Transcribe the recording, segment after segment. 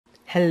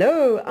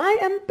Hello, I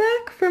am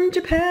back from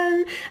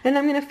Japan and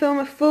I'm going to film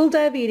a full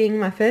day of eating,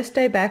 my first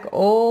day back,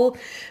 all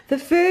the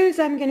foods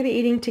I'm going to be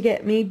eating to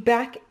get me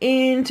back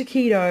into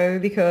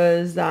keto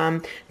because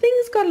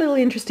things got a little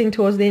interesting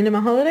towards the end of my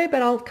holiday,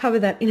 but I'll cover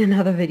that in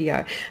another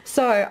video.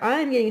 So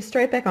I'm getting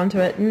straight back onto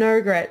it, no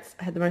regrets.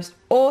 I had the most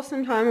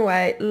awesome time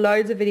away,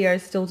 loads of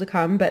videos still to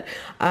come, but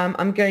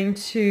I'm going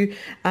to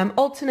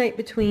alternate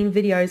between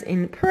videos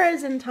in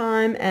present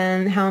time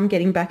and how I'm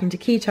getting back into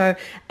keto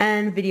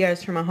and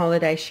videos from my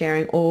holiday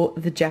sharing all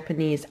the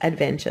Japanese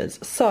adventures.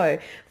 So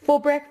for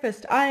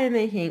breakfast I am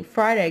making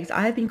fried eggs.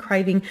 I have been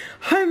craving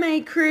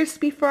homemade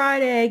crispy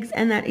fried eggs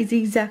and that is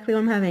exactly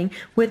what I'm having,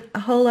 with a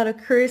whole lot of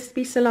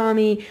crispy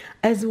salami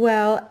as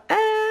well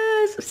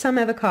as some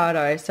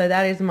avocado. So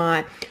that is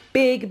my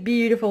big,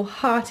 beautiful,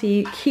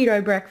 hearty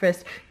keto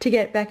breakfast to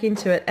get back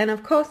into it. And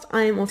of course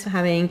I am also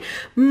having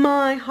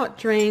my hot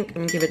drink.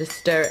 Let me give it a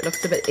stir. It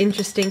looks a bit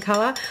interesting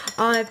color.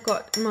 I've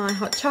got my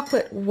hot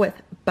chocolate with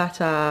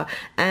butter,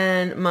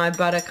 and my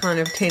butter kind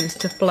of tends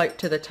to float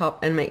to the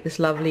top and make this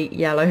lovely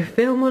yellow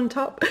film on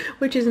top,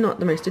 which is not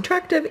the most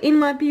attractive in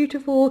my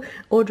beautiful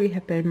Audrey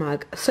Hepburn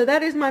mug. So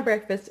that is my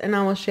breakfast, and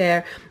I will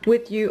share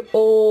with you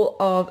all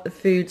of the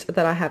foods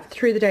that I have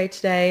through the day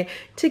today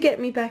to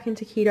get me back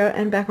into keto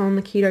and back on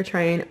the keto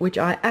train, which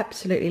I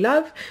absolutely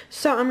love.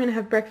 So I'm going to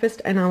have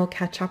breakfast and I will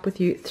catch up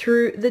with you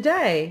through the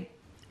day.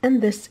 And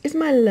this is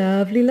my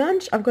lovely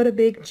lunch. I've got a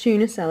big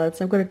tuna salad.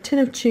 So I've got a tin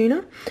of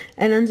tuna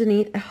and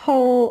underneath a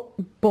whole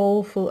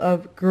bowl full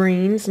of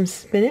greens, some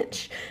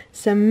spinach,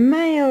 some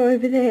mayo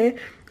over there,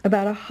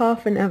 about a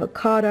half an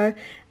avocado,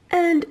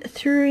 and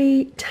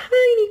 3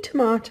 tiny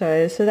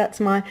tomatoes. So that's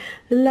my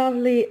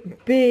lovely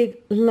big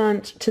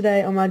lunch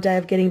today on my day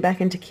of getting back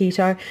into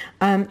keto.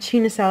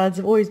 Tuna salads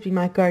have always been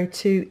my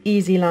go-to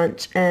easy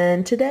lunch,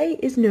 and today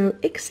is no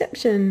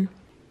exception.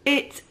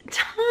 It's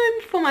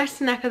time for my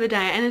snack of the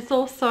day, and it's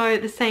also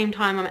the same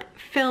time I'm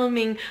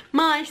filming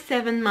my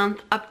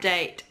 7-month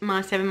update,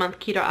 my 7-month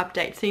keto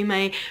update. So you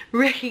may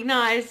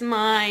recognize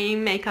my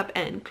makeup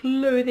and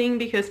clothing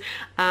because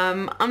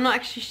I'm not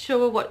actually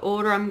sure what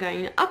order I'm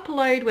going to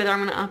upload, whether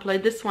I'm going to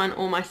upload this one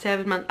or my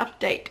 7-month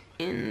update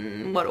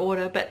in what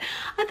order, but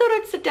I thought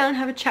I'd sit down and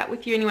have a chat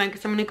with you anyway,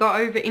 because I'm going to go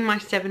over in my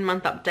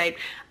 7-month update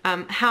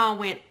how I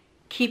went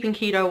keeping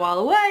keto while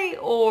away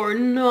or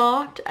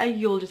not.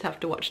 You'll just have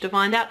to watch to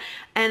find out.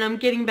 And I'm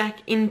getting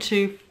back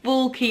into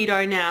full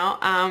keto now,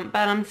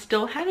 but I'm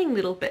still having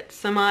little bits.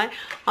 So my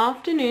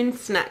afternoon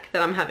snack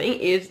that I'm having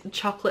is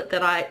chocolate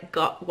that I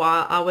got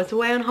while I was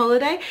away on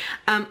holiday.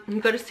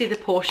 You've got to see the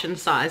portion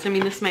size. I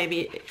mean, this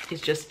maybe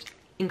is just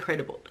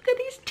incredible. Look at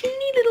these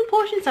teeny little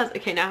portion size.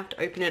 Okay, now I have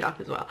to open it up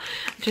as well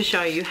to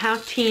show you how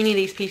teeny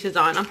these pieces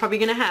are. And I'm probably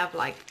going to have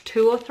like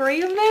 2 or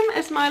 3 of them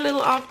as my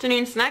little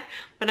afternoon snack,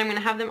 but I'm going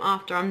to have them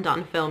after I'm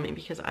done filming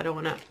because I don't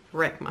want to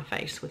wreck my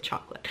face with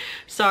chocolate.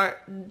 So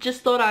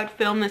just thought I would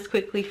film this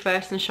quickly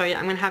first and show you.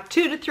 I'm going to have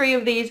 2 to 3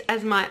 of these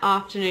as my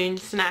afternoon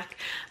snack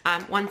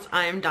once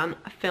I am done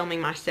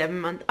filming my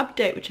 7-month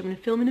update, which I'm going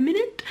to film in a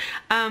minute.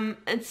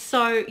 And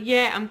so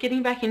yeah, I'm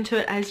getting back into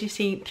it. As you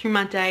see through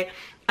my day,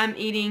 I'm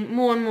eating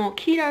more and more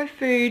keto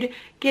food,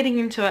 getting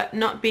into it,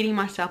 not beating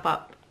myself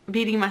up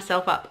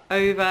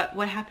over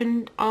what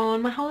happened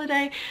on my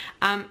holiday.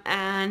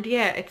 And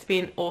yeah, it's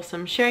been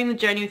awesome sharing the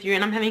journey with you,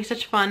 and I'm having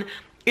such fun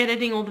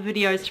editing all the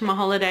videos from my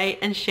holiday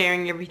and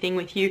sharing everything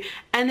with you.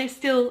 And there's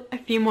still a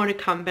few more to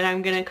come, but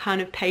I'm going to kind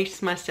of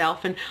pace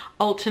myself and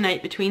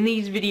alternate between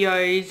these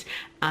videos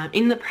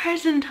in the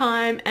present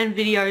time and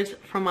videos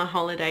from my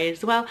holiday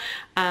as well.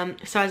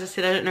 So as I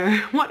said, I don't know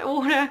what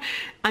order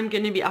I'm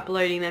going to be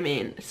uploading them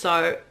in.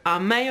 So I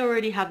may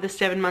already have the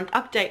 7-month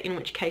update, in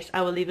which case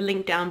I will leave a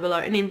link down below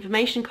and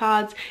information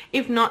cards.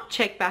 If not,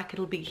 check back,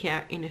 it'll be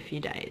here in a few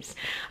days.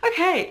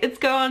 Okay, let's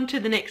go on to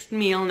the next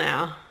meal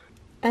now.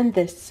 And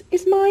this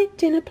is my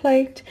dinner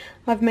plate.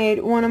 I've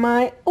made one of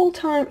my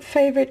all-time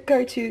favorite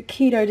go-to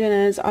keto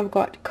dinners. I've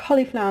got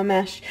cauliflower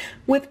mash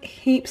with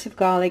heaps of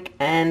garlic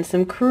and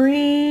some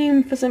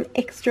cream for some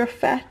extra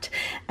fat.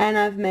 And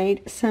I've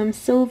made some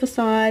silver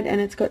side,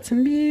 and it's got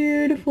some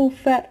beautiful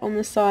fat on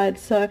the side.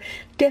 So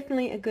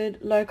definitely a good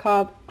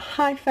low-carb,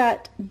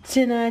 high-fat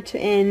dinner to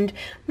end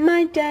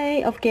my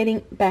day of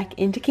getting back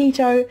into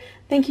keto.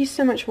 Thank you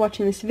so much for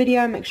watching this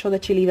video. Make sure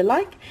that you leave a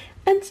like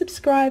and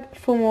subscribe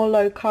for more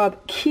low-carb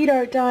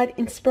keto diet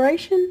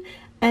inspiration,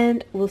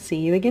 and we'll see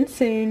you again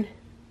soon.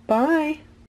 Bye.